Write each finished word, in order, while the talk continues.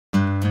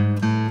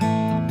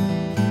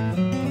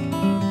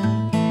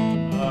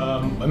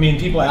mean,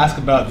 people ask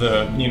about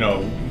the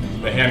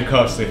the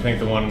handcuffs. They think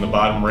the one on the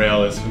bottom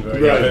rail is.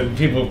 Right.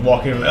 People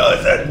walking. Oh,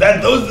 is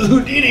that those are the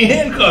Houdini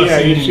handcuffs? Yeah,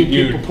 you see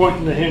people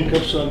pointing the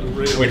handcuffs on the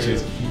rail. Which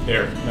is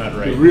they're not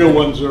right. The real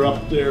ones are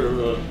up there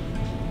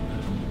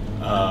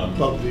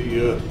above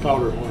the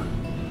powder horn.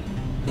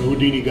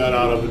 Houdini got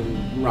out of it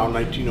around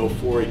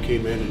 1904. He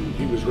came in and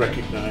he was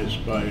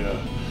recognized by a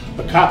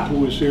cop who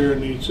was here,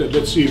 and he said,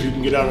 "Let's see if you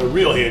can get out of the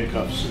real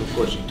handcuffs." And of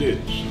course he did.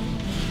 So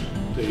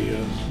they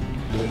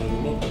hung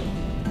him up.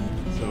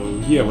 So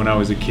yeah, when I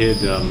was a kid,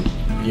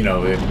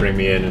 they'd bring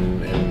me in,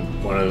 and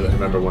I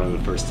remember one of the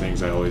first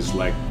things I always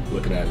liked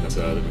looking at was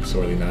the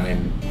McSorley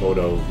 9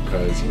 photo,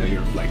 because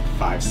you're like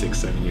 5, 6,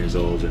 7 years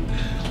old, and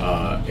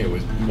it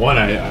was one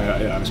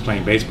I was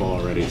playing baseball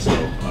already, so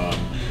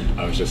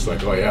I was just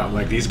like, oh yeah, I'm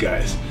like these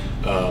guys.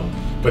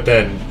 But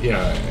then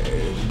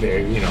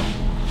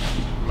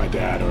my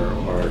dad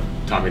or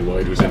Tommy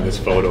Lloyd was in this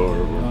photo,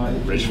 or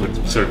Rich would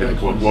sort of be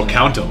like, well, we'll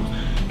count them.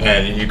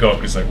 And you go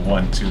up, it's like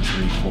 1, 2,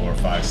 3, 4,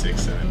 5,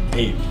 6, 7,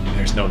 8. And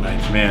there's no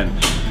 9th man.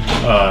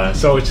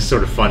 So it's just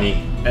sort of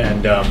funny.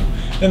 And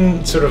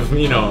sort of,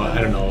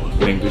 I don't know,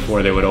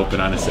 before they would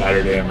open on a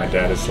Saturday, and my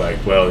dad is like,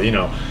 well,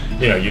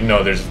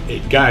 there's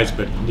 8 guys,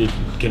 but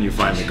can you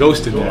find the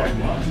ghost in there?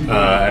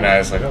 And I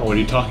was like, oh, what are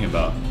you talking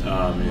about?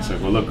 And he's like,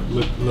 well,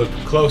 look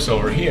close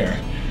over here.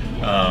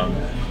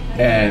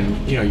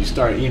 And you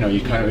start, you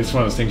kind of, it's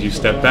one of those things, you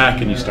step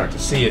back and you start to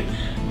see it.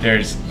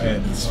 There's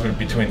sort of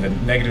between the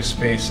negative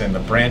space and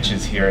the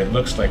branches here, it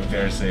looks like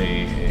there's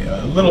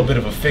a little bit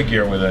of a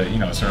figure with a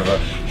sort of a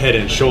head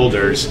and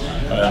shoulders,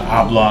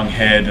 oblong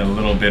head, and a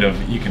little bit of,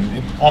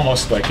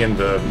 almost like in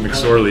the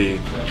McSorley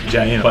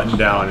button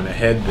down and a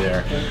head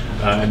there.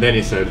 And then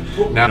he said,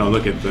 now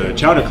look at the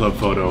Chowder Club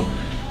photo,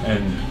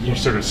 and you're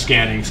sort of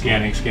scanning,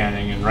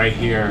 and right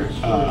here,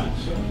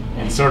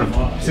 in sort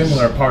of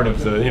similar part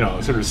of the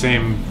sort of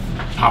same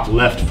top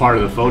left part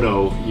of the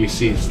photo, you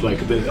see it's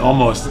like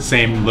almost the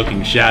same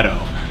looking shadow,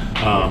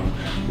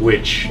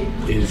 which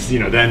is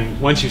then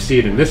once you see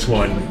it in this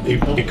one, it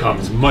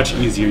becomes much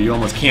easier. You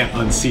almost can't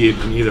unsee it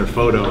in either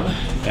photo,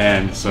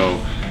 and so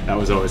that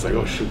was always like,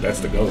 oh shoot, that's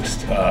the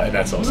ghost, and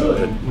that's also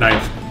the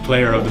 9th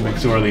player of the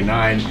McSorley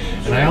 9.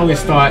 And I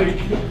always thought,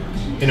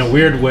 in a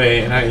weird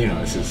way, and I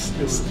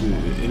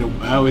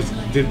always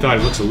thought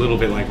it looks a little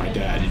bit like my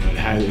dad.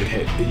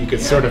 You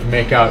could sort of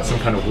make out some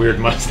kind of weird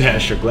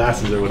mustache or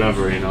glasses or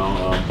whatever,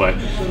 but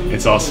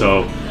it's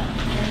also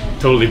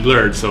totally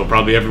blurred, so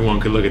probably everyone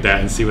could look at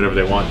that and see whatever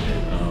they wanted.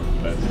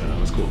 But it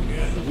was cool.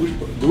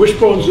 The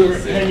wishbones are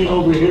hanging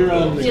over here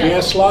on the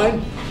gas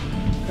line,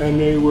 and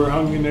they were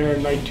hung in there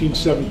in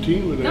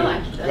 1917 with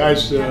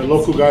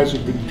local guys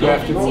had been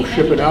drafted for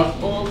shipping out.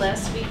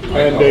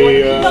 And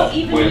they,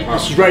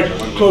 this is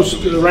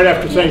right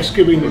after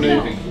Thanksgiving, and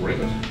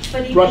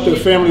they brought their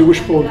family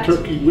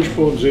turkey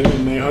wishbones in,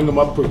 and they hung them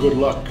up for good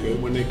luck.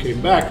 And when they came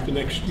back the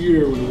next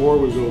year, when the war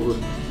was over,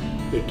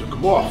 they took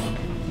them off.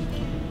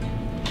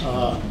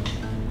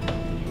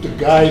 The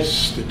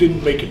guys that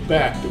didn't make it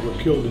back, that were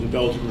killed in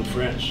Belgium and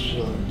France,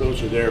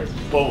 those are their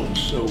bones.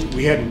 So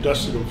we hadn't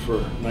dusted them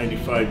for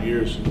 95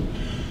 years.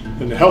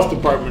 And the health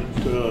department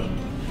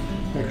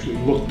actually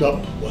looked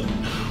up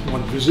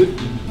one visit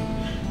and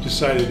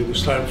decided it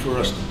was time for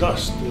us to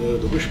dust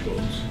the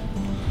wishbones.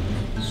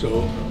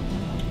 So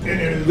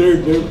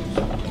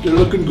they're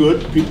looking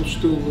good. People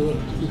still,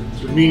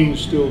 the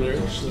meaning's still there.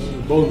 So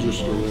the bones are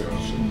still there.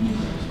 So.